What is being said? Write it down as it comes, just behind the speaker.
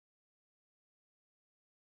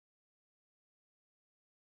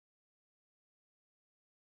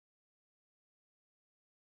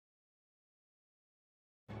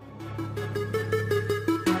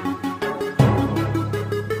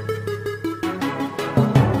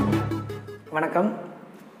வணக்கம்.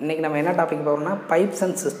 இன்றைக்கி நம்ம என்ன டாபிக் பார்க்கணும்னா பைப்ஸ்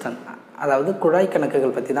அண்ட் சிஸ்டம், அதாவது குழாய்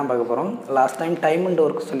கணக்குகள் பற்றி தான் பார்க்க போகிறோம். Last time time and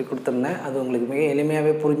work சொல்லி கொடுத்துருந்தேன், அது உங்களுக்கு மிக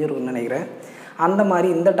எளிமையாகவே புரிஞ்சிருக்குன்னு நினைக்கிறேன். அந்த மாதிரி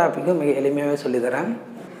இந்த டாப்பிக்கும் மிக எளிமையாகவே சொல்லித்தரேன்.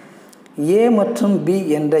 ஏ மற்றும் பி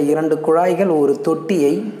என்ற இரண்டு குழாய்கள் ஒரு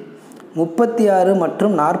தொட்டியை 36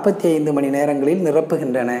 மற்றும் 45 மணி நேரங்களில்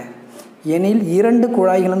நிரப்புகின்றன எனில் இரண்டு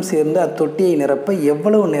குழாய்களும் சேர்ந்து அத்தொட்டியை நிரப்ப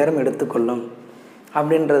எவ்வளவு நேரம் எடுத்துக்கொள்ளும்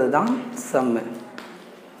அப்படின்றது தான் சம்மு.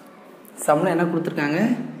 சம்மில் என்ன கொடுத்துருக்காங்க,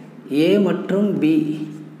 ஏ மற்றும் பி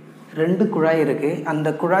ரெண்டு குழாய் இருக்குது. அந்த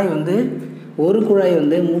குழாய் ஒரு குழாய்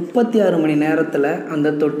 36 மணி நேரத்தில்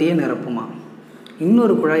அந்த தொட்டியை நிரப்புமா.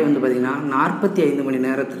 இன்னொரு குழாய் பார்த்திங்கன்னா 45 மணி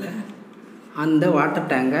நேரத்தில் அந்த வாட்டர்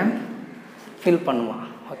டேங்கை ஃபில் பண்ணுமா.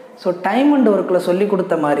 ஸோ டைம் அண்ட் ஒர்க்கில் சொல்லி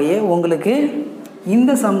கொடுத்த மாதிரியே உங்களுக்கு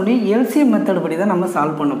இந்த சம்லேயும் எல்சிஎம் மெத்தட் படி தான் நம்ம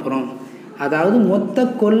சால்வ் பண்ண போகிறோம். அதாவது மொத்த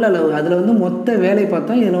கொள்ளளவு, அதில் மொத்த வேலை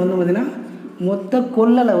பார்த்தோம். இதில் பார்த்திங்கன்னா மொத்த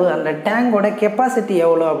கொள்ளளவு, அந்த டேங்கோட கெப்பாசிட்டி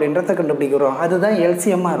எவ்வளோ அப்படின்றத கண்டுபிடிக்கிறோம். அதுதான்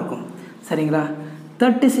எல்சிஎம்மாக இருக்கும். சரிங்களா.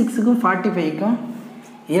 36க்கும் 45க்கும்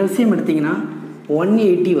எல்சிஎம் எடுத்திங்கன்னா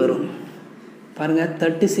 180 வரும். பாருங்கள்,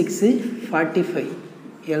 36 45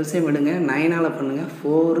 எல்சிஎம் எடுங்க, 9ஆல் பண்ணுங்கள்,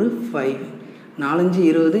 4 5 4 5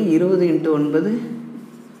 20 20 × 9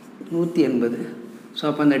 180. ஸோ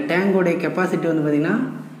அப்போ அந்த டேங்கோடைய கெப்பாசிட்டி பார்த்திங்கன்னா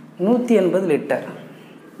 180 லிட்டர்.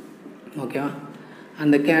 ஓகேவா.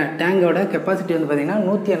 அந்த டேங்கோட கெப்பாசிட்டி பார்த்திங்கன்னா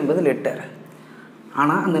 180 லிட்டர்.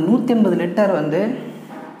 ஆனால் அந்த 180 லிட்டர்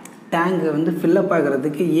டேங்கு ஃபில்லப்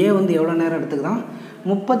ஆகிறதுக்கு ஏ எவ்வளோ நேரம் எடுத்துக்குதான்,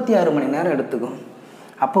 36 மணி நேரம் எடுத்துக்கும்.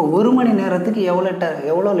 அப்போ ஒரு மணி நேரத்துக்கு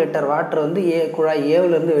எவ்வளோ லிட்டர் வாட்டர் குழாய்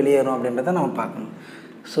ஏவிலேருந்து வெளியேறும் அப்படின்றத நம்ம பார்க்கணும்.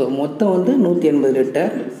 ஸோ மொத்தம் 180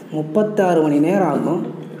 லிட்டர், 36 மணி நேரம் ஆகும்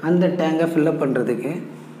அந்த டேங்கை ஃபில்லப் பண்ணுறதுக்கு.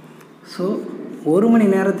 ஸோ ஒரு மணி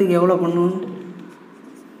நேரத்துக்கு எவ்வளோ பண்ணும்,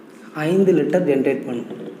 5 லிட்டர் ஜென்ரேட்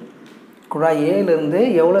பண்ணும். குழாய் ஏலேருந்து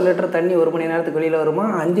எவ்வளோ லிட்டர் தண்ணி ஒரு மணி நேரத்துக்கு வெளியில் வருமா,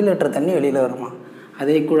 5 லிட்டர் தண்ணி வெளியில் வருமா.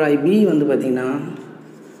 அதே குழாய் பி பார்த்திங்கன்னா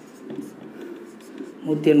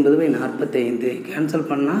 180/45 கேன்சல்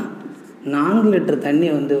பண்ணால் 4 லிட்டர் தண்ணி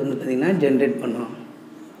பார்த்திங்கன்னா ஜென்ரேட் பண்ணும்.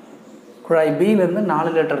 குழாய் பியிலேருந்து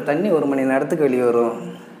 4 லிட்டர் தண்ணி ஒரு மணி நேரத்துக்கு வெளியே வரும்.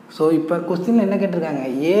 ஸோ இப்போ கொஸ்டின் என்ன கேட்டிருக்காங்க,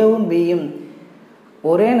 ஏவும் பியும்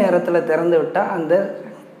ஒரே நேரத்தில் திறந்து விட்டால் அந்த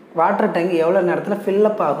வாட்டர் டேங்க் எவ்வளோ நேரத்தில்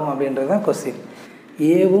ஃபில்லப் ஆகும் அப்படின்றது தான் கொஸ்டின்.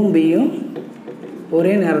 ஏவும் பியும்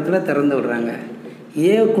ஒரே நேரத்தில் திறந்து விடுறாங்க.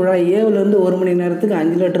 குழாய் ஏவிலேருந்து ஒரு மணி நேரத்துக்கு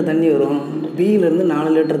 5 லிட்டர் தண்ணி வரும், பியிலேருந்து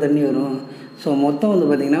 4 லிட்டர் தண்ணி வரும். ஸோ மொத்தம்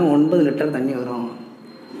பார்த்திங்கன்னா 9 லிட்டர் தண்ணி வரும்.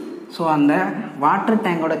 ஸோ அந்த வாட்டர்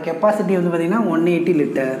டேங்கோட கெப்பாசிட்டி பார்த்திங்கன்னா 180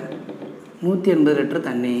 லிட்டர், 180 லிட்டர்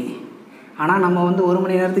தண்ணி. ஆனால் நம்ம ஒரு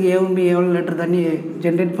மணி நேரத்துக்கு ஏவும் பி எவ்வளோ லிட்டர் தண்ணி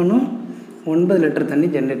ஜென்ரேட் பண்ணும், 9 லிட்டர் தண்ணி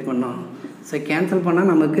ஜென்ரேட் பண்ணோம். ஸோ கேன்சல் பண்ணால்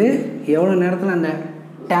நமக்கு எவ்வளோ நேரத்தில் அந்த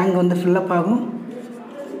டேங்க் ஃபில்லப் ஆகும்,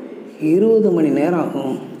 20 மணி நேரம்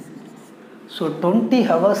ஆகும். ஸோ 20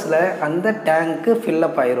 ஹவர்ஸில் அந்த டேங்க்கு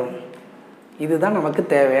ஃபில்லப் ஆயிரும். இதுதான் நமக்கு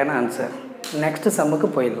தேவையான ஆன்சர். நெக்ஸ்ட்டு சம்முக்கு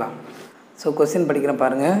போயிடலாம். ஸோ கொஸ்டின் படிக்கிறேன்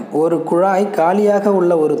பாருங்கள். ஒரு குழாய் காலியாக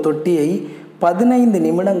உள்ள ஒரு தொட்டியை 15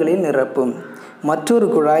 நிமிடங்களில் நிரப்பும். மற்றொரு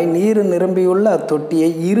குழாய் நீர் நிரம்பியுள்ள அத்தொட்டியை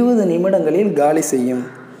 20 நிமிடங்களில் காலி செய்யும்.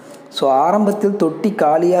 ஸோ ஆரம்பத்தில் தொட்டி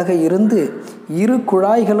காலியாக இருந்து இரு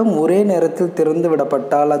குழாய்களும் ஒரே நேரத்தில் திறந்து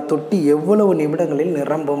விடப்பட்டால் அத்தொட்டி எவ்வளவு நிமிடங்களில்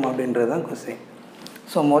நிரம்பும் அப்படின்றது தான் கொஸ்டின்.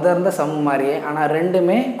 ஸோ இருந்த சம் மாதிரியே, ஆனால்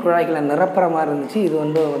ரெண்டுமே குழாய்களை நிரப்புற மாதிரி இருந்துச்சு. இது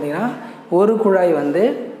பார்த்திங்கன்னா ஒரு குழாய்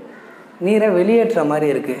நீரை வெளியேற்ற மாதிரி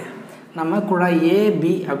இருக்குது. நம்ம குழாய்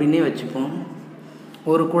ஏபி அப்படின்னே வச்சுப்போம்.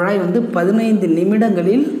 ஒரு குழாய் 15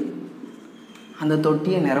 நிமிடங்களில் அந்த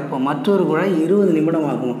தொட்டியை நிரப்பும். மற்றொரு குழாய் 20 நிமிடம்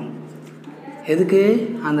ஆகும். எதுக்கு,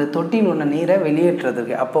 அந்த தொட்டியில் உள்ள நீரை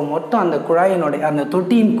வெளியேற்றுறதுக்கு. அப்போ மொத்தம் அந்த குழாயினுடைய அந்த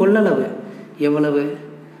தொட்டியின் கொள்ளளவு எவ்வளவு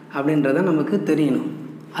அப்படின்றத நமக்கு தெரியணும்.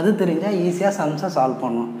 அது தெரிஞ்சால் ஈஸியாக சம்ஸை சால்வ்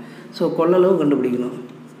பண்ணணும். ஸோ கொள்ளளவு கண்டுபிடிக்கணும்.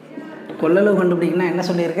 கொள்ளளவு கண்டுபிடிக்கணும்னா என்ன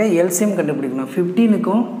சொல்லியிருக்கேன், எல்சிஎம் கண்டுபிடிக்கணும்.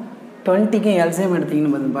 15க்கும் 20க்கும் எல்சிஎம்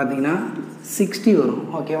எடுத்திங்கன்னு பார்த்தீங்கன்னா 60 வரும்.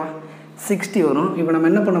 ஓகேவா, 60 வரும். இப்போ நம்ம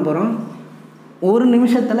என்ன பண்ண போகிறோம், ஒரு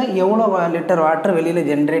நிமிஷத்தில் எவ்வளோ லிட்டர் வாட்டர் வெளியில்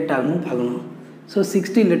ஜென்ரேட் ஆகும்னு பார்க்கணும். ஸோ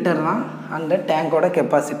 60 லிட்டர் தான் அந்த டேங்கோட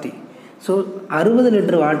கெப்பாசிட்டி. ஸோ 60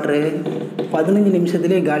 லிட்டர் வாட்ரு 15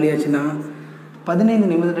 நிமிஷத்துலேயே காலி ஆச்சுன்னா, 15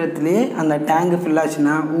 நிமிடத்துலேயே அந்த டேங்கு ஃபில்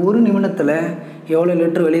ஆச்சுன்னா, ஒரு நிமிடத்தில் எவ்வளோ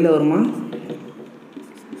லிட்டர் வெளியில் வருமா,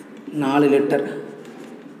 4 லிட்டர்.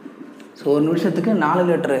 ஸோ ஒரு நிமிஷத்துக்கு 4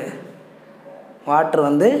 லிட்டரு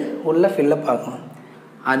வாட்ரு உள்ளே ஃபில்லப் ஆகும்.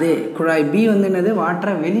 அதே குழாய் பி என்னது,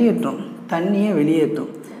 வாட்டரை வெளியேற்றும், தண்ணியை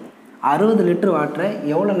வெளியேற்றும். 60 லிட்டர் வாட்டரை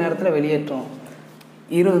எவ்வளோ நேரத்தில் வெளியேற்றும்,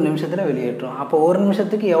 20 நிமிஷத்தில் வெளியேற்றும். அப்போ ஒரு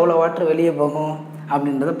நிமிஷத்துக்கு எவ்வளோ வாட்டர் வெளியே போகும்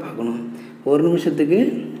அப்படின்றத பார்க்கணும். ஒரு நிமிஷத்துக்கு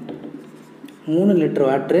 3 லிட்டர்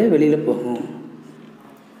வாட்ரு வெளியில் போகும்.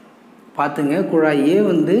 பார்த்துங்க, குழாய் ஏ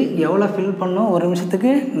வந்து எவ்வளோ ஃபில் பண்ணோம், ஒரு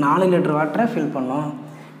நிமிஷத்துக்கு 4 லிட்டர் வாட்டரை ஃபில் பண்ணோம்.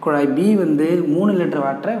 குழாய் பி வந்து 3 லிட்டர்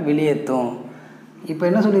வாட்டரை வெளியேற்றும். இப்போ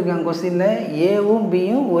என்ன சொல்லியிருக்காங்க கொஸ்டினில், ஏவும்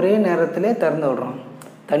பியும் ஒரே நேரத்தில் திறந்து விடுறோம்.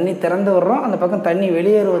 தண்ணி திறந்து விடுறோம், அந்த பக்கம் தண்ணி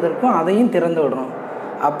வெளியேறுவதற்கும் அதையும் திறந்து விடுறோம்.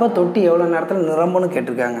 அப்போ தொட்டி எவ்வளோ நேரத்தில் நிரம்புன்னு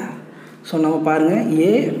கேட்டிருக்காங்க. ஸோ நம்ம பாருங்கள்,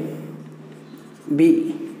 ஏ பி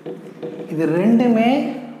இது ரெண்டுமே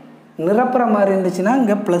நிரப்புற மாதிரி இருந்துச்சுன்னா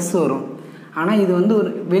இங்கே ப்ளஸ் வரும். ஆனால் இது வந்து ஒரு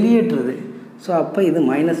வெளியேற்றுறது. ஸோ அப்போ இது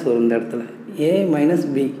மைனஸ் வரும் இந்த இடத்துல. ஏ மைனஸ்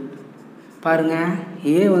பி. பாருங்கள்,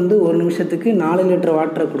 ஏ வந்து ஒரு நிமிஷத்துக்கு 4 லிட்டர்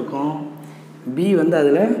வாட்டரை கொடுக்கும், பி வந்து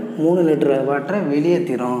அதில் 3 லிட்டர் வாட்டரை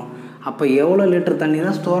வெளியேற்றிடும். அப்போ எவ்வளோ லிட்டர் தண்ணி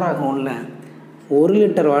தான் ஸ்டோர் ஆகும்ல, 1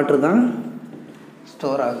 லிட்டர் வாட்ரு தான்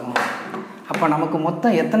ஸ்டோர் ஆகும். அப்போ நமக்கு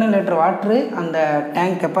மொத்தம் எத்தனை லிட்டர் வாட்ரு அந்த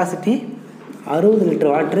tank capacity, 60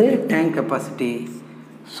 litre water tank capacity.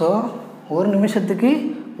 So ஒரு நிமிஷத்துக்கு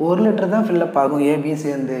 1 லிட்டர் தான் ஃபில்லப் ஆகும் ஏபி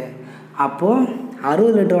சேர்ந்து. அப்போது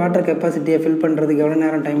 60 லிட்டர் வாட்டர் கெப்பாசிட்டியை ஃபில் பண்ணுறதுக்கு எவ்வளோ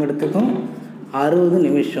நேரம் டைம் எடுத்துக்கும், 60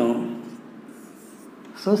 நிமிஷம்.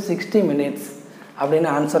 ஸோ 60 மினிட்ஸ் அப்படின்னு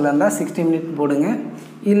ஆன்சரில் இருந்தால் 60 மினிட் போடுங்க.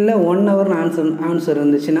 இல்லை 1 ஹவர்னு ஆன்சர்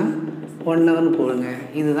இருந்துச்சுன்னா 1 ஹவர்னு போடுங்க.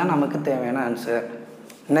 இதுதான் நமக்கு தேவையான ஆன்சர்.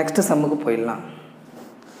 நெக்ஸ்ட்டு சம்முக்கு போயிடலாம்.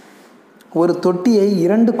 ஒரு தொட்டியை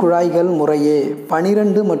 2 குழாய்கள் முறையே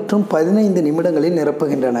 12 மற்றும் 15 நிமிடங்களில்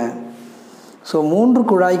நிரப்புகின்றன. ஸோ 3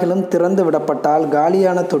 குழாய்களும் திறந்து விடப்பட்டால்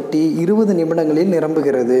காலியான தொட்டி 20 நிமிடங்களில்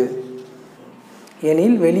நிரம்புகிறது.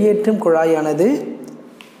 எனில் வெளியேற்றும் குழாயானது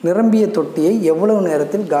நிரம்பிய தொட்டியை எவ்வளவு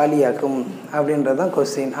நேரத்தில் காலியாக்கும் அப்படின்றது தான்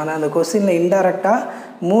கொஸ்டின். ஆனால் அந்த கொஸ்டினில் இன்டைரக்டாக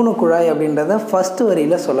 3 குழாய் அப்படின்றத ஃபஸ்ட்டு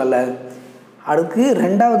வரியில் சொல்லலை. அதுக்கு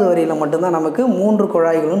 2வது வரியில் மட்டும்தான் நமக்கு 3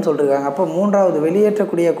 குழாய்களும் சொல்லியிருக்காங்க. அப்போ 3வது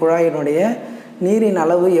வெளியேற்றக்கூடிய குழாயினுடைய நீரின்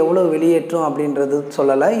அளவு எவ்வளோ வெளியேற்றும் அப்படின்றது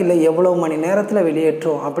சொல்லலை, இல்லை எவ்வளோ மணி நேரத்தில்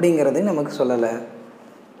வெளியேற்றும் அப்படிங்கிறதையும் நமக்கு சொல்லலை.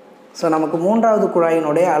 ஸோ நமக்கு 3வது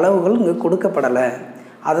குழாயினுடைய அளவுகள் இங்கே கொடுக்கப்படலை.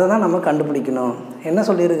 அதை தான் நம்ம கண்டுபிடிக்கணும். என்ன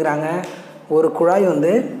சொல்லியிருக்கிறாங்க, ஒரு குழாய்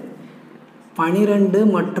வந்து 12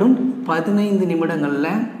 மற்றும் 15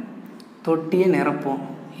 நிமிடங்களில் தொட்டியை நிரப்போம்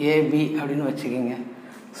ஏபி அப்படின்னு வச்சுக்கோங்க.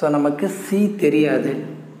 ஸோ நமக்கு சி தெரியாது,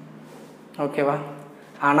 ஓகேவா.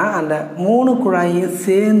 ஆனால் அந்த 3 குழாயும்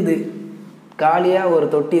சேர்ந்து காலியாக ஒரு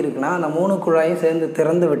தொட்டி இருக்குன்னா அந்த 3 குழாயும் சேர்ந்து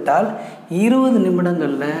திறந்து விட்டால் 20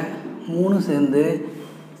 நிமிடங்களில் 3 சேர்ந்து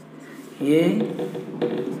ஏ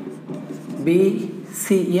பி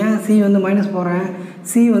சி. ஏன் சி வந்து மைனஸ் போகிறேன்,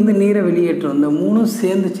 சி வந்து நீரை வெளியேற்றும். இந்த 3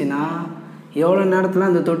 சேர்ந்துச்சுன்னா எவ்வளோ நேரத்தில்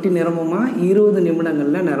அந்த தொட்டி நிரம்புமா, 20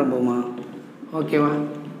 நிமிடங்களில் நிரம்புமா, ஓகேவா.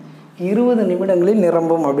 20 நிமிடங்களில்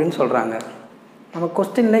நிரம்பும் அப்படின்னு சொல்கிறாங்க. நம்ம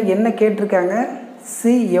கொஸ்டினில் என்ன கேட்டிருக்காங்க,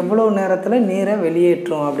 சி எவ்வளோ நேரத்தில் நீரை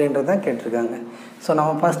வெளியேற்றும் அப்படின்றதான் கேட்டிருக்காங்க. ஸோ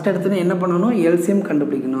நம்ம ஃபஸ்ட் எடுத்துன்னு என்ன பண்ணணும், எல்சிஎம்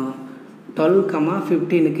கண்டுபிடிக்கணும்.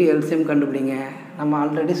 12,15க்கு எல்சிஎம் கண்டுபிடிங்க. நம்ம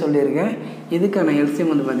ஆல்ரெடி சொல்லியிருக்கேன். இதுக்கான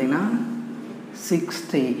எல்சிஎம் வந்து பார்த்திங்கன்னா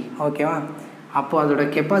 60, ஓகேவா. அப்போது அதோட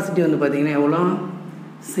கெப்பாசிட்டி வந்து பார்த்திங்கன்னா எவ்வளோ,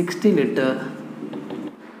 60 லிட்டர்.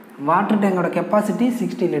 Water டேங்கோட capacity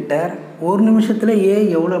 60 litre. ஒரு நிமிஷத்தில் ஏ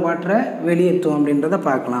எவ்வளோ வாட்டரை வெளியேற்றும் அப்படின்றத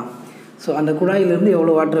பார்க்கலாம். ஸோ அந்த குழாயிலேருந்து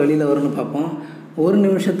எவ்வளோ வாட்டர் வெளியில் வரும்னு பார்ப்போம். ஒரு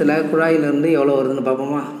நிமிஷத்தில் குழாயிலேருந்து எவ்வளோ வருதுன்னு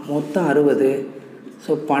பார்ப்போமா. மொத்தம் 60.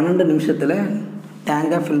 ஸோ 12 நிமிஷத்தில்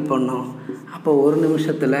டேங்கை ஃபில் பண்ணோம். அப்போ ஒரு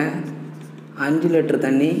நிமிஷத்தில் 5 லிட்டர்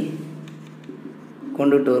தண்ணி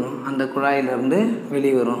கொண்டுட்டு வரும், அந்த குழாயிலேருந்து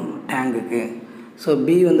வெளியே வரும் டேங்குக்கு. ஸோ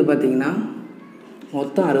பி வந்து பார்த்திங்கன்னா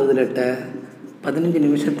மொத்தம் 60 லிட்டர், 15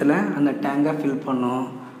 நிமிஷத்தில் அந்த டேங்கை ஃபில் பண்ணோம்.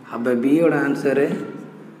 அப்போ பியோட answer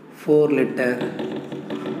 4 litre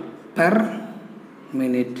per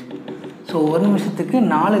minute. So ஒரு நிமிஷத்துக்கு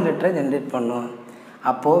 4 லிட்டரை ஜென்ரேட் பண்ணோம்.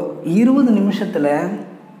 அப்போது 20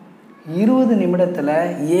 நிமிடத்தில்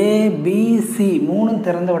ஏபிசி 3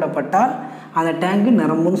 திறந்து விடப்பட்டால் அந்த டேங்கு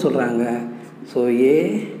நிரம்புன்னு சொல்கிறாங்க. ஸோ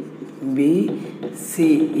ஏபிசி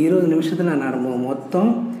 20 நிமிஷத்தில் நிரம்பும்.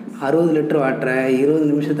 மொத்தம் 60 லிட்டர் வாட்டரை 20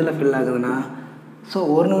 நிமிஷத்தில் ஃபில் ஆகுதுன்னா ஸோ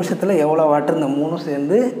ஒரு நிமிஷத்தில் எவ்வளோ வாட்டர் இந்த 3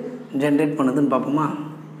 சேர்ந்து ஜென்ரேட் பண்ணுதுன்னு பார்ப்போமா.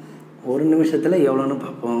 ஒரு நிமிஷத்தில் எவ்வளோன்னு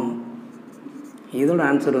பார்ப்போம். இதோட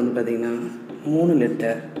ஆன்சர் வந்து பார்த்திங்கன்னா 3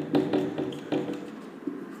 லிட்டர்.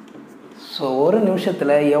 ஸோ ஒரு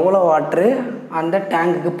நிமிஷத்தில் எவ்வளோ வாட்ரு அந்த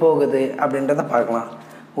டேங்குக்கு போகுது அப்படின்றத பார்க்கலாம்.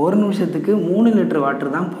 ஒரு நிமிஷத்துக்கு 3 லிட்டர் வாட்ரு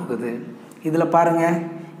தான் போகுது. இதில் பாருங்கள்,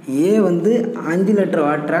 ஏ வந்து 5 லிட்டர்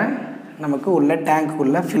வாட்டரை நமக்கு உள்ள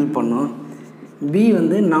டேங்க்குள்ளே ஃபில் பண்ணும், பி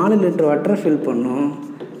வந்து 4 லிட்டர் வாட்டரை ஃபில் பண்ணும்,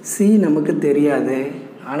 சி நமக்கு தெரியாது.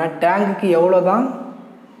 ஆனால் டேங்குக்கு எவ்வளோ தான்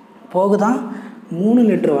போகுதான், 3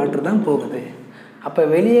 லிட்டர் வாட்டர் தான் போகுது. அப்போ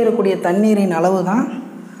வெளியேறக்கூடிய தண்ணீரின் அளவு தான்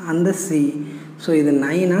அந்த சி. ஸோ இது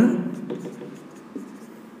 9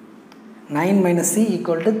 - C =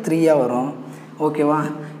 3 வரும், ஓகேவா.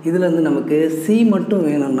 இதில் நமக்கு சி மட்டும்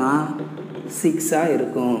வேணும்னா 6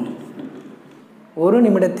 இருக்கும். 1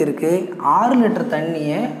 நிமிடத்திற்கு 6 லிட்டர்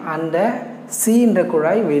தண்ணியை அந்த சின்ற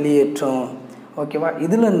குழாய் வெளியேற்றும். ஓகேவா?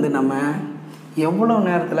 இதிலேருந்து நம்ம எவ்வளோ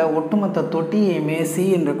நேரத்தில் ஒட்டுமொத்த தொட்டியுமே சி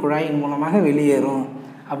என்ற குழாயின் மூலமாக வெளியேறும்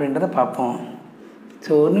அப்படின்றத பார்ப்போம்.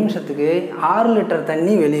 ஸோ 1 நிமிஷத்துக்கு 6 லிட்டர்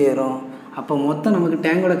தண்ணி வெளியேறும். அப்போ மொத்தம் நமக்கு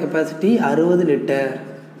டேங்கோட கெப்பாசிட்டி 60 லிட்டர்.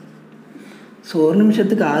 ஸோ 1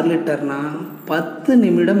 நிமிஷத்துக்கு 6 லிட்டர்னால் 10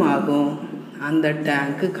 நிமிடம் ஆகும் அந்த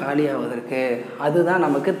டேங்க்கு காலி ஆவதற்கு. அதுதான்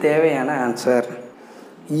நமக்கு தேவையான ஆன்சர்.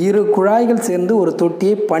 2 குழாய்கள் சேர்ந்து ஒரு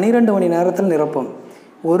தொட்டியை 12 மணி நேரத்தில் நிரப்பும்.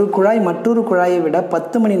 ஒரு குழாய் மற்றொரு குழாயை விட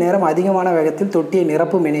 10 மணி நேரம் அதிகமான வேகத்தில் தொட்டியை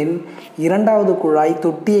நிரப்பும் எனில் இரண்டாவது குழாய்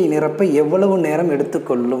தொட்டியை நிரப்ப எவ்வளவு நேரம்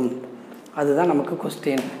எடுத்துக்கொள்ளும்? அதுதான் நமக்கு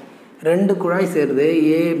கொஸ்டின். 2 குழாய் சேருது,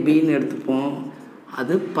 ஏ பின்னு எடுத்துப்போம்.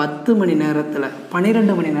 அது 10 மணி நேரத்தில்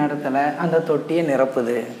 12 மணி நேரத்தில் அந்த தொட்டியை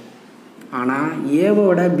நிரப்புது. ஆனால்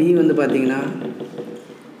ஏவோட பி வந்து பார்த்திங்கன்னா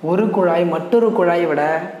ஒரு குழாய் மற்றொரு குழாயை விட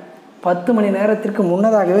 10 மணி நேரத்திற்கு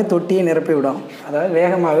முன்னதாகவே தொட்டியை நிரப்பிவிடும். அதாவது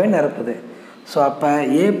வேகமாகவே நிரப்புது. ஸோ அப்போ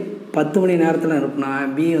ஏ 10 மணி நேரத்தில் நிரப்புனா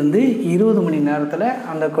பி வந்து 20 மணி நேரத்தில்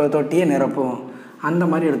அந்த தொட்டியை நிரப்பும். அந்த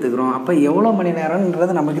மாதிரி எடுத்துக்கிறோம். அப்போ எவ்வளோ மணி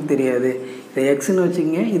நேரம்ன்றது நமக்கு தெரியாது. இது எக்ஸ்ன்னு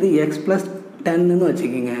வச்சுக்கோங்க, இது எக்ஸ் ப்ளஸ் 10ன்னு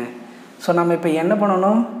வச்சுக்கோங்க. ஸோ நம்ம இப்போ என்ன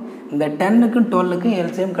பண்ணணும்? இந்த 10க்கும் 12க்கும்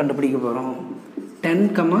எல்சிஎம் கண்டுபிடிக்க போகிறோம்.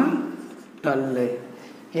 10, 12.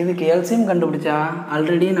 இதுக்கு எல்சிஎம் கண்டுபிடிச்சா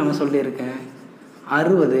ஆல்ரெடி நம்ம சொல்லியிருக்கேன்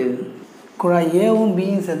 60. குழாய் ஏவும்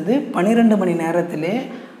பியும் சேர்ந்து 12 மணி நேரத்திலே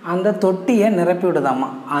அந்த தொட்டியை நிரப்பி விடுதாமா.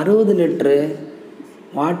 60 லிட்ரு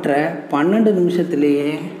வாட்டரை 12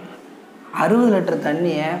 நிமிஷத்துலேயே 60 லிட்டர்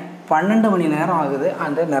தண்ணியை 12 மணி நேரம் ஆகுது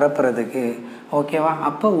அந்த நிரப்புறதுக்கு. ஓகேவா?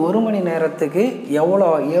 அப்போ 1 மணி நேரத்துக்கு எவ்வளோ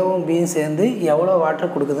ஏவும் பியும் சேர்ந்து எவ்வளோ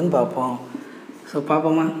வாட்டர் கொடுக்குதுன்னு பார்ப்போம். ஸோ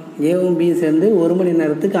பார்ப்போமா? ஏவும் பியும் சேர்ந்து 1 மணி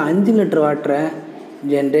நேரத்துக்கு 5 லிட்டர் வாட்டரை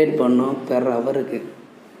ஜென்ரேட் பண்ணோம் பெர் ஹவருக்கு.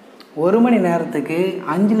 1 மணி நேரத்துக்கு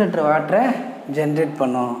 5 லிட்டர் வாட்டரை ஜென்ரேட்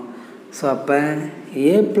பண்ணோம். ஸோ அப்போ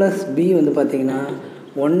ஏ ப்ளஸ் பி வந்து பார்த்திங்கன்னா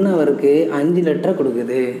 1 ஹவருக்கு 5 லிட்டரை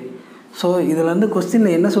கொடுக்குது. ஸோ இதில் வந்து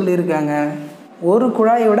கொஸ்டினில் என்ன சொல்லியிருக்காங்க? ஒரு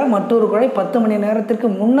குழாயை விட மற்றொரு குழாய் 10 மணி நேரத்திற்கு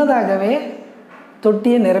முன்னதாகவே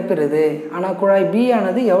தொட்டியை நிரப்பிடுது. ஆனால் குழாய் பி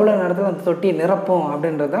ஆனது எவ்வளோ நேரத்தில் அந்த தொட்டியை நிரப்பும்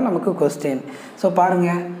அப்படின்றது தான் நமக்கு கொஸ்டின். ஸோ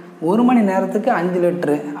பாருங்கள், 1 மணி நேரத்துக்கு 5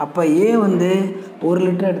 லிட்ரு. அப்போ ஏ வந்து 1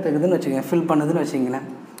 லிட்டர் எடுத்துக்குதுன்னு வச்சுக்கோங்க, ஃபில் பண்ணுதுன்னு வச்சுங்களேன்.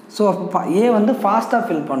 ஸோ ஏ வந்து ஃபாஸ்ட்டாக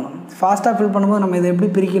ஃபில் பண்ணும். ஃபாஸ்ட்டாக ஃபில் பண்ணும்போது நம்ம இதை எப்படி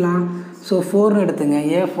பிரிக்கலாம்? ஸோ 4ன்னு எடுத்துங்க,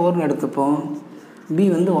 ஏ 4ன்னு எடுத்துப்போம். பி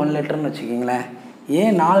வந்து 1 லிட்டர்னு வச்சுக்கிங்களேன். ஏ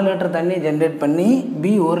 4 லிட்டர் தண்ணியை ஜென்ரேட் பண்ணி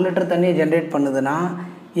பி 1 லிட்டர் தண்ணியை ஜென்ரேட் பண்ணுதுன்னா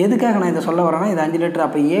எதுக்காக நான் இதை சொல்ல வரேன்னா, இது 5 லிட்டர்.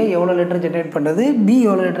 அப்போ ஏ எவ்வளோ லிட்டர் ஜென்ரேட் பண்ணுறது, பி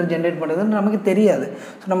எவ்வளோ லிட்டர் ஜென்ரேட் பண்ணுறதுன்னு நமக்கு தெரியாது.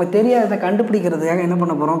 ஸோ நம்ம தெரியாததை கண்டுபிடிக்கிறதுக்காக என்ன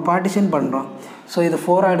பண்ண போகிறோம்? பார்ட்டிஷன் பண்ணுறோம். ஸோ இது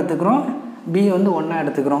 4ஆக எடுத்துக்கிறோம், பி வந்து 1ஆக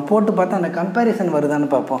எடுத்துக்கிறோம். போட்டு பார்த்தா அந்த கம்பேரிசன் வருதான்னு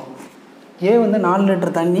பார்ப்போம். ஏ வந்து 4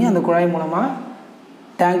 லிட்டர் தண்ணி அந்த குழாய் மூலமாக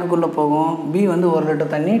டேங்குக்குள்ளே போகும், பி வந்து 1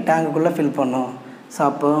 லிட்டர் தண்ணி டேங்குக்குள்ளே ஃபில் பண்ணும். ஸோ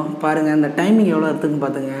அப்போ பாருங்கள், அந்த டைமிங் எவ்வளோ இருக்குதுன்னு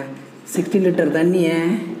பார்த்துங்க. 60 லிட்டர் தண்ணியை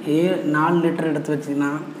ஏ 4 லிட்டர் எடுத்து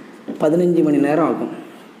வச்சிங்கன்னா 15 மணி நேரம் ஆகும்.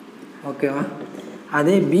 ஓகேவா?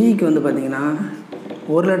 அதே பிக்கு வந்து பார்த்திங்கன்னா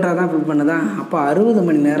 1 லிட்டராக தான் ஃபில் பண்ணுதா, அப்போ 60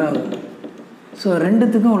 மணி நேரம் ஆகும். ஸோ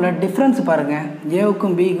ரெண்டுத்துக்கும் உள்ள டிஃப்ரென்ஸ் பாருங்கள்,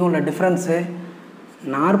 ஏவுக்கும் பிக்கும் உள்ள டிஃப்ரென்ஸு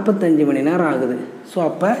 45 மணி நேரம் ஆகுது. ஸோ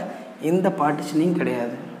அப்போ இந்த பார்ட்டிஷனிங்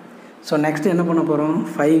கிடையாது. ஸோ நெக்ஸ்ட்டு என்ன பண்ண போகிறோம்?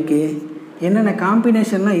 5க்கு என்னென்ன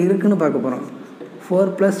காம்பினேஷன்லாம் இருக்குதுன்னு பார்க்க போகிறோம். 4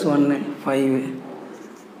 + 1 5,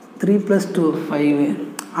 3 + 2 5,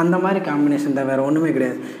 அந்த மாதிரி காம்பினேஷன் தான், வேறு ஒன்றுமே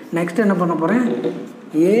கிடையாது. நெக்ஸ்ட் என்ன பண்ண போகிறேன்?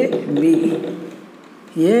 ஏ பி.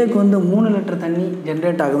 ஏக்கு வந்து 3 லிட்டர் தண்ணி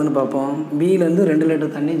ஜென்ரேட் ஆகுதுன்னு பார்ப்போம், பியிலேருந்து 2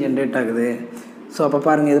 லிட்டர் தண்ணி ஜென்ரேட் ஆகுது. ஸோ அப்போ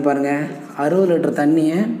பாருங்கள், இது பாருங்கள், 60 லிட்டர்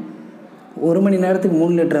தண்ணியை 1 மணி நேரத்துக்கு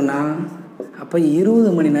 3 லிட்டர்னா அப்போ 20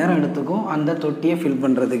 மணி நேரம் எடுத்துக்கும் அந்த தொட்டியை ஃபில்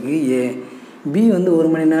பண்ணுறதுக்கு ஏ. பி வந்து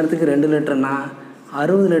 1 மணி நேரத்துக்கு 2 லிட்டர்னா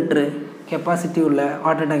 60 லிட்டரு கெப்பாசிட்டி உள்ள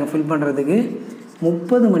வாட்டர் டேங்கை ஃபில் பண்ணுறதுக்கு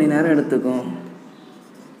 30 மணி நேரம் எடுத்துக்கும்.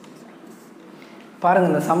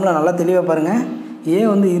 பாருங்கள், இந்த சம்மில் நல்லா தெளிவாக பாருங்கள். ஏ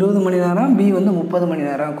வந்து 20 மணி நேரம், பி வந்து 30 மணி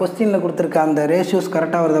நேரம். கொஸ்டினில் கொடுத்துருக்க அந்த ரேஷியோஸ்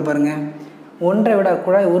கரெக்டாக வருதா பாருங்கள். ஒன்றை விட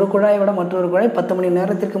ஒரு குழாயை விட மற்றொரு குழாய் 10 மணி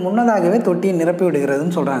நேரத்திற்கு முன்னதாகவே தொட்டியை நிரப்பி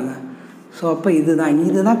விடுகிறதுன்னு சொல்கிறாங்க. ஸோ அப்போ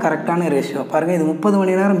இதுதான் கரெக்டான ரேஷியோ. பாருங்கள், இது 30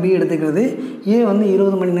 மணி நேரம் பி எடுத்துக்கிறது, ஏ வந்து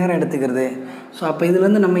 20 மணி நேரம் எடுத்துக்கிறது. ஸோ அப்போ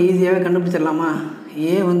இதுலேருந்து நம்ம ஈஸியாகவே கண்டுபிடிச்சிடலாமா?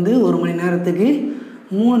 ஏ வந்து 1 மணி நேரத்துக்கு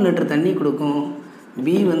 3 லிட்டர் தண்ணி கொடுக்கும்,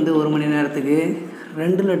 பி வந்து 1 மணி நேரத்துக்கு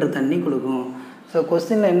 2 லிட்டர் தண்ணி கொடுக்கும். ஸோ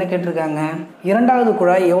கொஸ்டினில் என்ன கேட்டிருக்காங்க? இரண்டாவது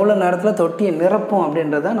குழாய் எவ்வளோ நேரத்தில் தொட்டியை நிரப்பும்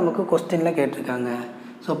அப்படின்றத நமக்கு கொஸ்டினில் கேட்டிருக்காங்க.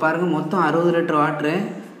 ஸோ பாருங்கள், மொத்தம் 60 லிட்டர் வாட்ரு,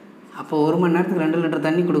 அப்போ 1 மணி நேரத்துக்கு 2 லிட்டர்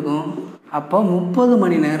தண்ணி கொடுக்கும். அப்போ 30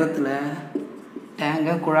 மணி நேரத்தில்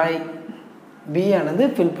டேங்கை குழாய் பி ஆனது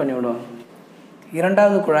ஃபில் பண்ணிவிடும்.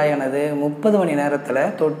 இரண்டாவது குழாயானது 30 மணி நேரத்தில்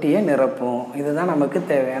தொட்டியை நிரப்பும். இதுதான் நமக்கு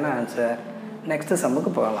தேவையான ஆன்சர். நெக்ஸ்ட்டு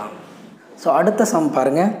சம்முக்கு போகலாம். ஸோ அடுத்த சம்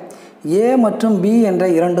பாருங்கள். ஏ மற்றும் பி என்ற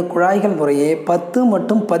 2 குழாய்கள் முறையே 10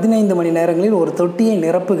 மற்றும் 15 மணி நேரங்களில் ஒரு தொட்டியை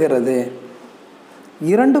நிரப்புகிறது.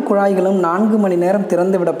 2 குழாய்களும் 4 மணி நேரம்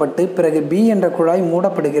திறந்து விடப்பட்டு பிறகு பி என்ற குழாய்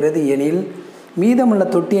மூடப்படுகிறது எனில் மீதமுள்ள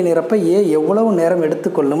தொட்டியை நிரப்ப ஏ எவ்வளவு நேரம்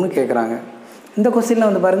எடுத்துக்கொள்ளும்னு கேட்குறாங்க. இந்த கொஸ்டினில்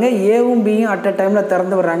வந்து பாருங்கள், ஏவும் பியும் அட் அ டைமில்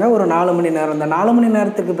திறந்து விடுறாங்க ஒரு 4 மணி நேரம். இந்த 4 மணி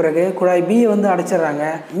நேரத்துக்கு பிறகு குழாய் பியை வந்து அடைச்சிட்றாங்க.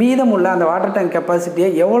 மீதமுள்ள அந்த வாட்டர் டேங்க் கெப்பாசிட்டியை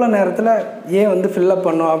எவ்வளோ நேரத்தில் ஏ வந்து ஃபில்லப்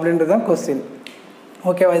பண்ணும் அப்படின்றது தான் கொஸ்டின்.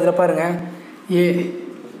 ஓகேவா? இதில் பாருங்கள், ஏ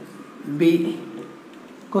பி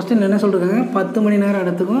கொஸ்டின் என்ன சொல்லியிருக்காங்க, 10 மணி நேரம்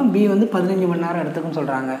எடுத்துக்கும், பி வந்து 15 மணி நேரம் எடுத்துக்கும்னு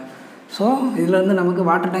சொல்கிறாங்க. ஸோ இதில் வந்து நமக்கு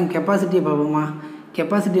வாட்டர் டேங்க் கெப்பாசிட்டியை பார்ப்போமா?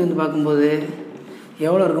 கெப்பாசிட்டி வந்து பார்க்கும்போது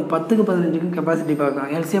எவ்வளோ இருக்கும், 10க்கு 15க்கும் கெப்பாசிட்டி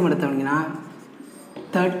பார்க்கலாம். எல்சிஎம் எடுத்தோம்னா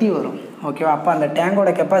 30 வரும். ஓகேவா? அப்போ அந்த டேங்கோட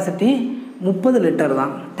கெப்பாசிட்டி 30 லிட்டர்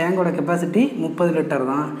தான். டேங்கோட கெப்பாசிட்டி 30 லிட்டர்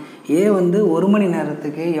தான். ஏ வந்து 1 மணி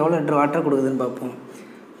நேரத்துக்கு எவ்வளோ லிட்டர் வாட்டர் கொடுக்குதுன்னு பார்ப்போம்.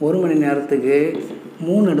 1 மணி நேரத்துக்கு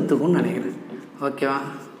 3 எடுத்துக்கும்னு நினைக்கிறேன். ஓகேவா?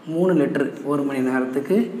 3 லிட்டரு 1 மணி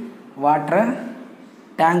நேரத்துக்கு வாட்டரை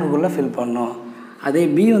டேங்குக்குள்ளே ஃபில் பண்ணோம். அதே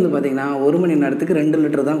பி வந்து பார்த்திங்கன்னா 1 மணி நேரத்துக்கு 2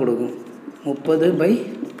 லிட்டர் தான் கொடுக்கும்.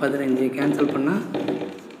 30/15 கேன்சல் பண்ணால்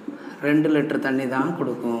 2 லிட்டர் தண்ணி தான்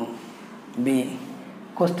கொடுக்கும் பி.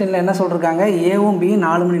 கொஸ்டினில் என்ன சொல்லியிருக்காங்க, ஏவும் பியும்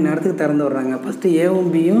 4 மணி நேரத்துக்கு திறந்து விட்றாங்க. ஃபஸ்ட்டு ஏவும்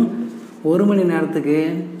பியும் 1 மணி நேரத்துக்கு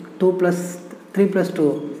 2 + 3 + 2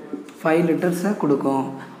 5 லிட்டர்ஸை கொடுக்கும்.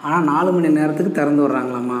 ஆனால் 4 மணி நேரத்துக்கு திறந்து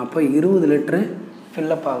விட்றாங்களாம்மா. அப்போ 20 லிட்ரு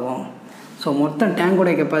ஃபில்லப் ஆகும். ஸோ மொத்தம்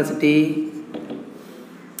டேங்கோடைய கெப்பாசிட்டி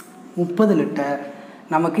 30 லிட்டர்.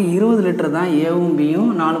 நமக்கு 20 லிட்டர் தான் ஏவும்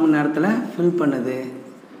பியும் 4 மணி நேரத்தில் ஃபில் பண்ணுது.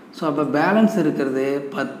 ஸோ அப்போ பேலன்ஸ் இருக்கிறது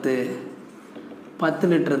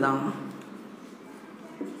 10 லிட்டர் தான்.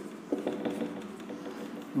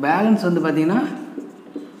 பேலன்ஸ் வந்து பார்த்திங்கன்னா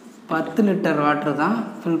 10 லிட்டர் வாட்டர் தான்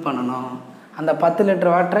ஃபில் பண்ணணும். அந்த 10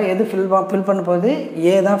 லிட்டர் வாட்டரை எது ஃபில் பண்ண போகுது,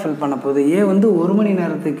 ஏ தான் ஃபில் பண்ண போகுது. ஏ வந்து 1 மணி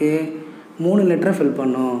நேரத்துக்கு 3 லிட்டரை ஃபில்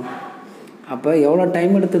பண்ணும். அப்போ எவ்வளோ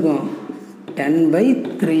டைம் எடுத்துக்கும்,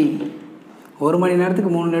 10/3. 1 மணி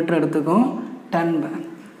நேரத்துக்கு 3 லிட்டர் எடுத்துக்கும்,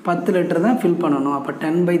 10 லிட்டர் தான் ஃபில் பண்ணணும். அப்போ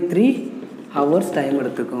 10/3 ஹவர்ஸ் டைம்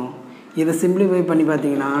எடுத்துக்கும். இதை சிம்பிளிஃபை பண்ணி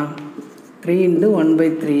பார்த்தீங்கன்னா 3 ×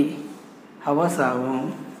 1/3 ஹவர்ஸ் ஆகும்.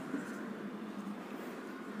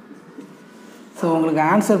 ஸோ உங்களுக்கு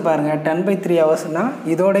ஆன்சர் பாருங்கள், 10/3 ஹவர்ஸ்னால்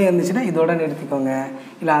இதோட இருந்துச்சுன்னா இதோட நிறுத்திக்கோங்க.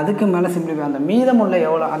 இல்லை அதுக்கு மேலே சிம்பிளிஃபை, அந்த மீதமுள்ள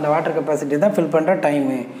எவ்வளோ அந்த வாட்டர் கெப்பாசிட்டி தான் ஃபில் பண்ணுற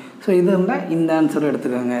டைமு. ஸோ இது இருந்தால் இந்த ஆன்சரும்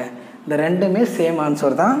எடுத்துக்கோங்க. இந்த ரெண்டுமே சேம்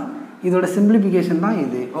ஆன்சர் தான். இதோட சிம்பிளிஃபிகேஷன் தான்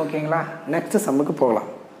இது. ஓகேங்களா? நெக்ஸ்ட்டு சம்முக்கு போகலாம்.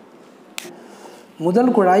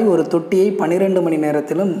 முதல் குழாய் ஒரு தொட்டியை 12 மணி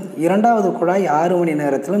நேரத்திலும், இரண்டாவது குழாய் 6 மணி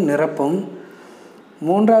நேரத்திலும் நிரப்பும்.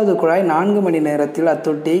 மூன்றாவது குழாய் 4 மணி நேரத்தில்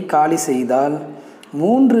அத்தொட்டியை காலி செய்தால்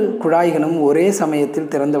 3 குழாய்களும் ஒரே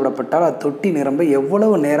சமயத்தில் திறந்து விடப்பட்டால் அத்தொட்டி நிரம்ப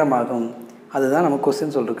எவ்வளவு நேரம் ஆகும்? அதுதான் நம்ம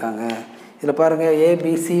கொஸ்டின் சொல்லியிருக்காங்க. இதில் பாருங்கள்,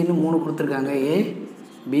 ஏபிசின்னு 3 கொடுத்துருக்காங்க.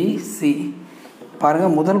 ஏபிசி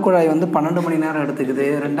பாருங்கள், முதல் குழாய் வந்து 12 மணி நேரம் எடுத்துக்குது,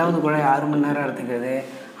 ரெண்டாவது குழாய் 6 மணி நேரம் எடுத்துக்குது.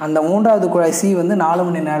 அந்த மூன்றாவது குழாய் சி வந்து 4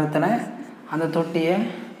 மணி நேரத்தில் அந்த தொட்டியை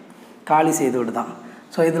காலி செய்து விடுதான்.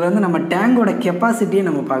 ஸோ இதில் வந்து நம்ம டேங்கோட கெப்பாசிட்டியை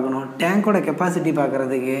நம்ம பார்க்கணும். டேங்கோட கெப்பாசிட்டி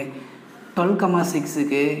பார்க்குறதுக்கு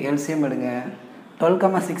 12,6க்கு எல்சிஎம் எடுங்க.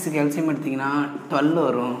 12,6க்கு எல்சிஎம் எடுத்திங்கன்னா 12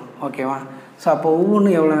 வரும். ஓகேவா? ஸோ அப்போ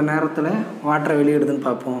ஒவ்வொன்றும் எவ்வளோ நேரத்தில் வாட்டரை வெளியிடுதுன்னு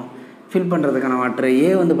பார்ப்போம். ஃபில் பண்ணுறதுக்கான வாட்டர் ஏ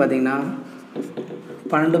வந்து பார்த்திங்கன்னா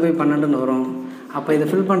 12/12ன்னு வரும். அப்போ இதை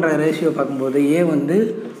ஃபில் பண்ணுற ரேஷியோ பார்க்கும்போது ஏ வந்து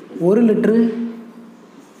 1 லிட்ரு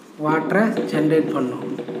வாட்டரை ஜென்ரேட் பண்ணும்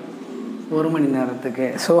 1 மணி நேரத்துக்கு.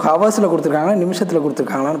 ஸோ ஹவர்ஸில் கொடுத்துருக்காங்களா நிமிஷத்தில்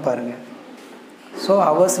கொடுத்துருக்காங்களான்னு பாருங்கள். ஸோ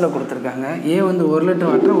ஹவர்ஸில் கொடுத்துருக்காங்க. ஏ வந்து 1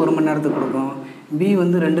 லிட்டர் வாட்டரை 1 மணி நேரத்துக்கு கொடுக்கும். பி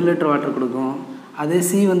வந்து 2 லிட்டர் வாட்டர் கொடுக்கும். அதே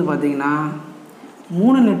சி வந்து பார்த்திங்கன்னா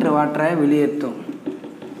 3 லிட்டர் வாட்டரை வெளியேற்றும்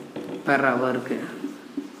பெர் ஹவருக்கு.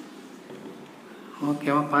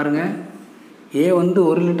 ஓகேவா? பாருங்கள், ஏ வந்து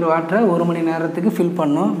 1 லிட்டர் வாட்டரை 1 மணி நேரத்துக்கு ஃபில்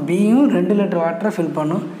பண்ணும். பியும் 2 லிட்டர் வாட்டரை ஃபில்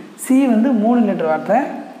பண்ணும். சி வந்து 3 லிட்டர் வாட்டரை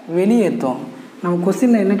வெளியேற்றும். நம்ம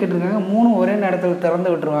கொஸ்டினில் என்ன கேட்டிருக்காங்க, 3 ஒரே நேரத்தில்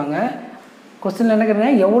திறந்து விட்டுருவாங்க. கொஸ்டினில் என்ன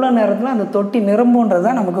கேட்டிருக்காங்க, எவ்வளோ நேரத்தில் அந்த தொட்டி நிரம்புன்றது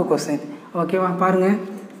தான் நமக்கு கொஸ்டின். ஓகேவா? பாருங்கள்,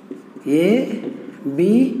 ஏ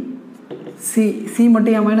பி சி. சி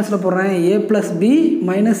மட்டும் என் மைனஸில் போடுறேன். ஏ + பி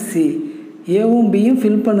 - சி. ஏவும் பியும்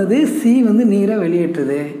ஃபில் பண்ணுது, சி வந்து நீரை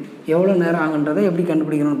வெளியேற்றுது. எவ்வளோ நேரம் ஆகுன்றதை எப்படி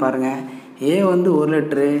கண்டுபிடிக்கணும்னு பாருங்கள். ஏ வந்து 1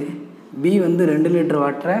 லிட்ரு, பி வந்து 2 லிட்டர்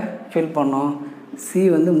வாட்டரை ஃபில் பண்ணும், சி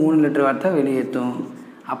வந்து 3 லிட்டர் வாட்டரை வெளியேற்றும்.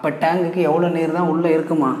 அப்போ டேங்குக்கு எவ்வளோ நீர் தான் உள்ளே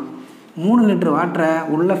இருக்குமா? 3 லிட்டர் வாட்டரை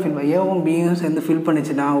உள்ளே ஏவும் பியும் சேர்ந்து ஃபில்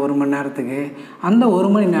பண்ணிச்சுன்னா 1 மணி நேரத்துக்கு, அந்த 1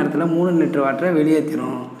 மணி நேரத்தில் 3 லிட்டர் வாட்டரை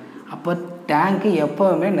வெளியேற்றிடும். அப்போ டேங்க்கு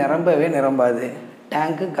எப்போவுமே நிரம்பாது,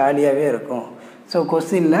 டேங்க்கு காலியாகவே இருக்கும். ஸோ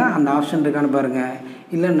கொஸ்டினில் அந்த ஆப்ஷன் இருக்கான்னு பாருங்கள்.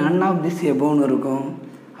 இல்லை நன் ஆஃப் திஸ் எபோன்னு இருக்கும்,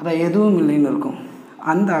 அதான் எதுவும் இல்லைன்னு இருக்கும்.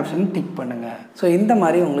 அந்த ஆப்ஷன் டிக் பண்ணுங்கள். ஸோ இந்த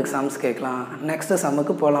மாதிரி உங்களுக்கு சம்ஸ் கேட்கலாம். நெக்ஸ்ட்டு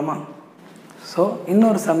சம்முக்கு போகலாமா? ஸோ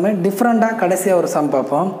இன்னொரு சம்மு டிஃப்ரெண்ட்டாக கடைசியாக ஒரு சம்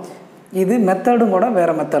பார்ப்போம். இது மெத்தடும் கூட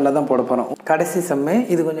வேறு மெத்தடில் தான் போட போகிறோம். கடைசி சம்மு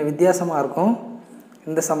இது கொஞ்சம் வித்தியாசமாக இருக்கும்.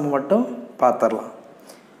 இந்த சம்மு மட்டும் பார்த்துடலாம்.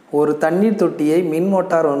 ஒரு தண்ணீர் தொட்டியை மின்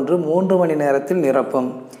மோட்டார் ஒன்று 3 மணி நேரத்தில் நிரப்பும்.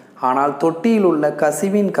 ஆனால் தொட்டியில் உள்ள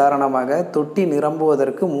கசிவின் காரணமாக தொட்டி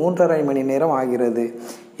நிரம்புவதற்கு 3.5 மணி நேரம் ஆகிறது.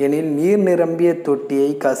 எனில் நீர் நிரம்பிய தொட்டியை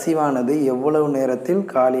கசிவானது எவ்வளவு நேரத்தில்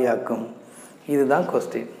காலியாக்கும்? இதுதான்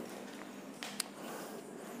கொஸ்டின்.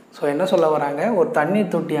 ஸோ என்ன சொல்ல வராங்க, ஒரு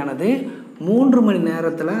தண்ணீர் தொட்டியானது 3 மணி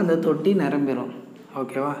நேரத்தில் அந்த தொட்டி நிரம்பிடும்.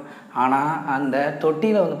 ஓகேவா? ஆனால் அந்த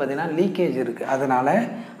தொட்டியில் வந்து பார்த்திங்கன்னா லீக்கேஜ் இருக்குது. அதனால்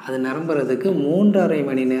அது நிரம்புறதுக்கு 3.5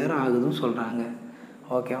 மணி நேரம் ஆகுதுன்னு சொல்கிறாங்க.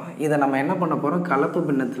 ஓகேவா? இதை நம்ம என்ன பண்ண போகிறோம், கலப்பு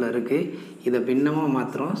பின்னத்தில் இருக்குது, இதை பின்னமாக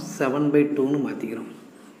மாற்றுறோம், 7/2ன்னு மாற்றிக்கிறோம்.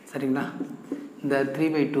 சரிங்களா? இந்த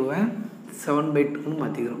 3/2 7/2ன்னு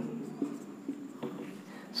மாற்றிக்கிறோம்.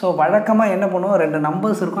 ஸோ வழக்கமாக என்ன பண்ணுவோம், 2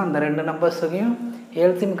 நம்பர்ஸ் இருக்கும், அந்த 2 நம்பர்ஸையும்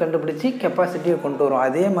எல்சிஎம் கண்டுபிடிச்சி கெப்பாசிட்டியை கொண்டு வரும்.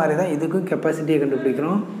 அதே மாதிரி தான் இதுக்கும் கெப்பாசிட்டியை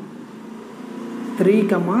கண்டுபிடிக்கிறோம்.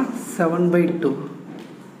 3,7/2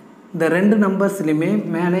 இந்த 2 நம்பர்ஸ்லையுமே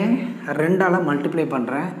மேலே 2ஆல் மல்டிப்ளை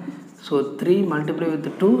பண்ணுறேன். So 3 multiply with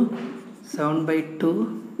 2 7/2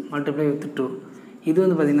 multiply with 2 இது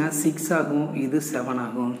வந்து பார்த்திங்கன்னா 6 ஆகும், இது 7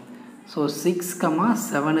 ஆகும். ஸோ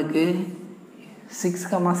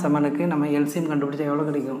 6,7க்கு நம்ம எல்சிஎம் கண்டுபிடிச்சா எவ்வளோ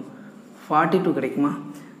கிடைக்கும், 42 கிடைக்குமா?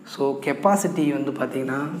 ஸோ கெப்பாசிட்டி வந்து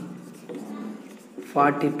பார்த்திங்கன்னா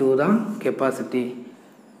 42 தான் கெப்பாசிட்டி.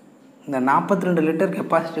 இந்த 42 லிட்டர்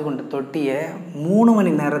கெப்பாசிட்டி கொண்ட தொட்டியை 3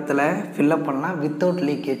 மணி நேரத்தில் ஃபில்லப் பண்ணலாம் வித்தவுட்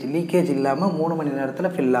லீக்கேஜ் இல்லாமல் 3 மணி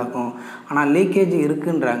நேரத்தில் ஃபில் ஆகும். ஆனால் லீக்கேஜ்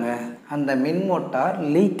இருக்குன்றாங்க. அந்த மின் மோட்டார்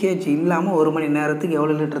லீக்கேஜ் இல்லாமல் 1 மணி நேரத்துக்கு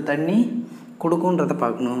எவ்வளோ லிட்டர் தண்ணி கொடுக்குன்றதை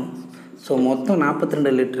பார்க்கணும். ஸோ மொத்தம்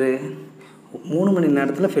 42 லிட்ரு 3 மணி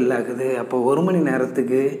நேரத்தில் ஃபில் ஆகுது. அப்போ 1 மணி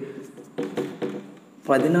நேரத்துக்கு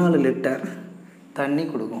 14 லிட்டர் தண்ணி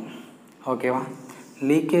கொடுக்கும். ஓகேவா?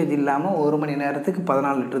 லீக்கேஜ் இல்லாமல் 1 மணி நேரத்துக்கு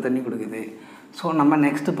 14 லிட்டர் தண்ணி கொடுக்குது. ஸோ நம்ம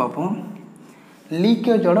நெக்ஸ்ட்டு பார்ப்போம்.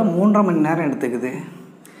 லீக்கேஜோட 3.5 மணி நேரம் எடுத்துக்குது.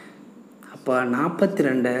 அப்போ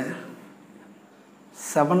 42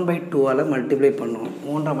 7/2ஆல் மல்டிப்ளை பண்ணுவோம்.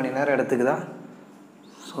 3.5 மணி நேரம் எடுத்துக்குதா?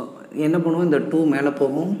 ஸோ என்ன பண்ணுவோம், இந்த 2 மேலே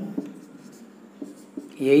போகும்,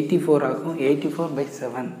 84 ஆகும்.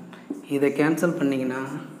 84/7 இதை கேன்சல் பண்ணிங்கன்னா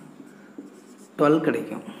 12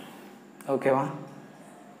 கிடைக்கும். ஓகேவா?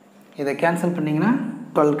 இதை கேன்சல் பண்ணிங்கன்னா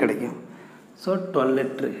 12 கிடைக்கும். ஸோ 12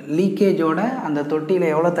 லிட்ரு லீக்கேஜோட அந்த தொட்டியில்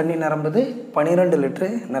எவ்வளோ தண்ணி நிரம்புது, 12 லிட்ரு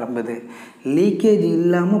நிரம்புது. லீக்கேஜ்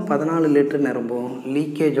இல்லாமல் 14 லிட்ரு நிரம்பும்,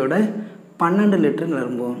 லீக்கேஜோட 12 லிட்ரு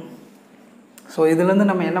நிரம்பும். ஸோ இதுலேருந்து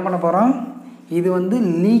நம்ம என்ன பண்ண போகிறோம், இது வந்து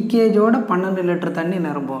லீக்கேஜோட 12 லிட்டர் தண்ணி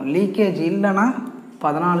நிரம்பும், லீக்கேஜ் இல்லைன்னா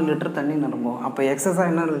 14 லிட்டர் தண்ணி நிரம்பும். அப்போ எக்ஸஸாக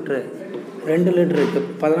என்ன லிட்ரு, 2 லிட்ரு இருக்குது.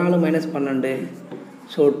 14 - 12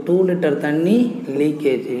 ஸோ 2 லிட்டர் தண்ணி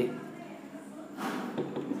லீக்கேஜ்.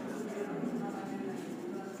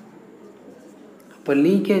 இப்போ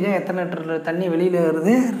லீக்கேஜாக எத்தனை லிட்டர் தண்ணி வெளியில்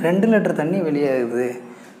வருது, 2 லிட்டர் தண்ணி வெளியாகுது.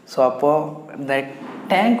 ஸோ அப்போது இந்த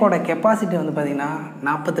டேங்கோட கெப்பாசிட்டி வந்து பார்த்திங்கன்னா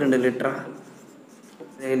 42 லிட்டரா,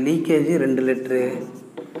 லீக்கேஜ் 2 லிட்ரு.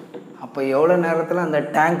 அப்போ எவ்வளோ நேரத்தில் அந்த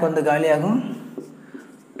டேங்க் வந்து காலியாகும்,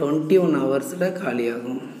 21 ஹவர்ஸில்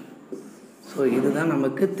காலியாகும். ஸோ இதுதான்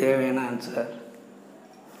நமக்கு தேவையான ஆன்சர்.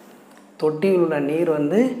 தொட்டியில் உள்ள நீர்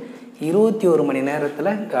வந்து 21 மணி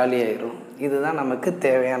நேரத்தில் காலியாயிரும். இதுதான் நமக்கு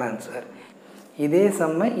தேவையான ஆன்சர். இதே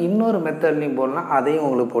சம்மை இன்னொரு மெத்தட்லையும் போடலாம், அதையும்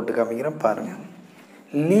உங்களுக்கு போட்டு காமிக்கிறேன் பாருங்கள்.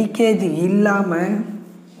 லீக்கேஜ் இல்லாமல்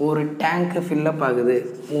ஒரு டேங்க்கு ஃபில்லப் ஆகுது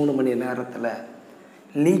 3 மணி நேரத்தில்,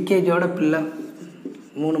 லீக்கேஜோட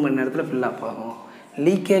 3 மணி நேரத்தில் ஃபில்லப் ஆகும்.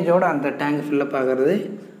 லீக்கேஜோட அந்த டேங்க் ஃபில்லப் ஆகிறது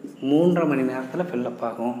 3.5 மணி நேரத்தில் ஃபில்லப்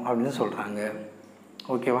ஆகும் அப்படின்னு சொல்கிறாங்க.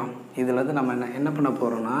 ஓகேவா? இதில் வந்து நம்ம என்ன பண்ண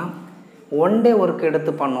போகிறோன்னா, 1 டே ஒர்க்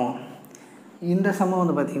எடுத்து பண்ணோம். இந்த சமம்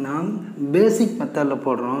வந்து பார்த்திங்கன்னா பேசிக் மெத்தடில்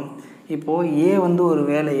போடுறோம். இப்போது ஏ வந்து ஒரு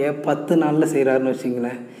வேலையை 10 நாளில் செய்கிறாருன்னு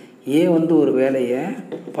வச்சிங்களேன். ஏ வந்து ஒரு வேலையை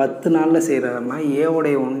 10 நாளில் செய்கிறாருன்னா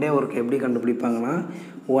ஏவுடைய 1 டே ஒர்க் எப்படி கண்டுபிடிப்பாங்கன்னா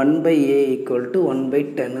 1/A =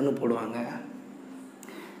 1/10ன்னு போடுவாங்க.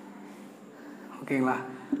 ஓகேங்களா?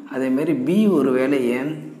 அதேமாரி பி ஒரு வேலையை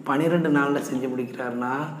 12 நாளில் செஞ்சு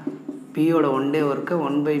முடிக்கிறாருன்னா பியோட 1 டே ஒர்க்கை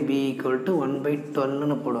 1/B =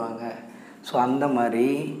 1/12ன்னு போடுவாங்க. ஸோ அந்த மாதிரி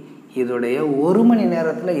இதோடைய 1 மணி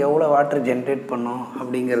நேரத்தில் எவ்வளோ வாட்டர் ஜென்ரேட் பண்ணோம்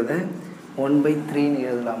அப்படிங்கிறத 1/3ன்னு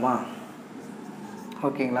எழுதலாமா?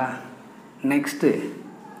 ஓகேங்களா? நெக்ஸ்ட்டு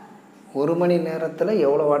ஒரு மணி நேரத்தில்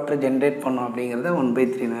எவ்வளோ வாட்டர் ஜென்ரேட் பண்ணோம் அப்படிங்கிறத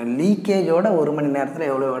 1/3. லீக்கேஜோட ஒரு மணி நேரத்தில்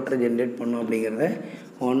எவ்வளோ வாட்டர் ஜென்ரேட் பண்ணோம் அப்படிங்கிறத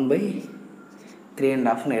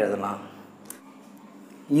 1/3.5ன்னு எழுதலாம்.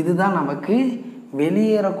 இதுதான் நமக்கு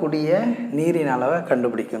வெளியேறக்கூடிய நீரின் அளவை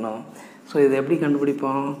கண்டுபிடிக்கணும். ஸோ இது எப்படி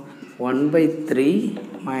கண்டுபிடிப்போம்? 1/3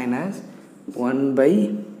 மைனஸ் 1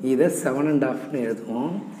 இதை 7.5ன்னு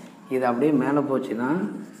எழுதுவோம். இது அப்படியே மேலே போச்சுன்னா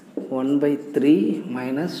 1/3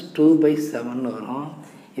 மைனஸ் 2/7 வரும்.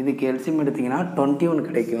 இதுக்கு எல்சியம் எடுத்திங்கன்னா 21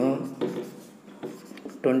 கிடைக்கும்.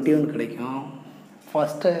 21 கிடைக்கும்.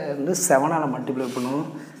 ஃபஸ்ட்டு வந்து 7ஆல் மல்டிப்ளை பண்ணுவோம்,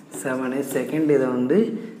 7. செகண்ட் இதை வந்து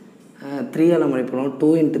 3ஆல் மல்டிப்ளை பண்ணுவோம்,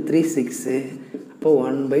 2 × 3 6. அப்போ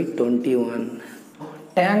 1/21.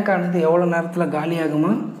 டேங்க் ஆனது எவ்வளோ நேரத்தில் காலி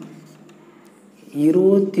ஆகுமா?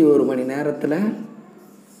 21 மணி நேரத்தில்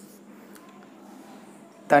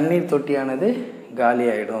தண்ணீர் தொட்டியானது காலி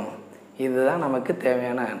ஆகிடும். இதுதான் நமக்கு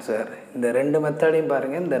தேவையான ஆன்சர். இந்த 2 மெத்தடையும்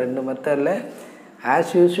பாருங்கள். இந்த 2 மெத்தடில்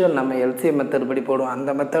ஆஸ் யூஸ்வல் நம்ம எல்சிஎம் மெத்தட் படி போடுவோம். அந்த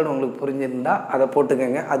மெத்தட் உங்களுக்கு புரிஞ்சிருந்தால் அதை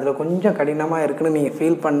போட்டுக்கோங்க. அதில் கொஞ்சம் கடினமாக இருக்குன்னு நீங்கள்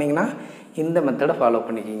ஃபீல் பண்ணிங்கன்னா இந்த மெத்தடை ஃபாலோ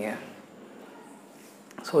பண்ணிக்கிங்க.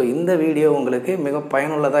 ஸோ இந்த வீடியோ உங்களுக்கு மிக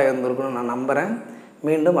பயனுள்ளதாக இருந்திருக்குன்னு நான் நம்புகிறேன்.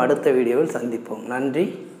 மீண்டும் அடுத்த வீடியோவில் சந்திப்போம். நன்றி,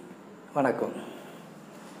 வணக்கம்.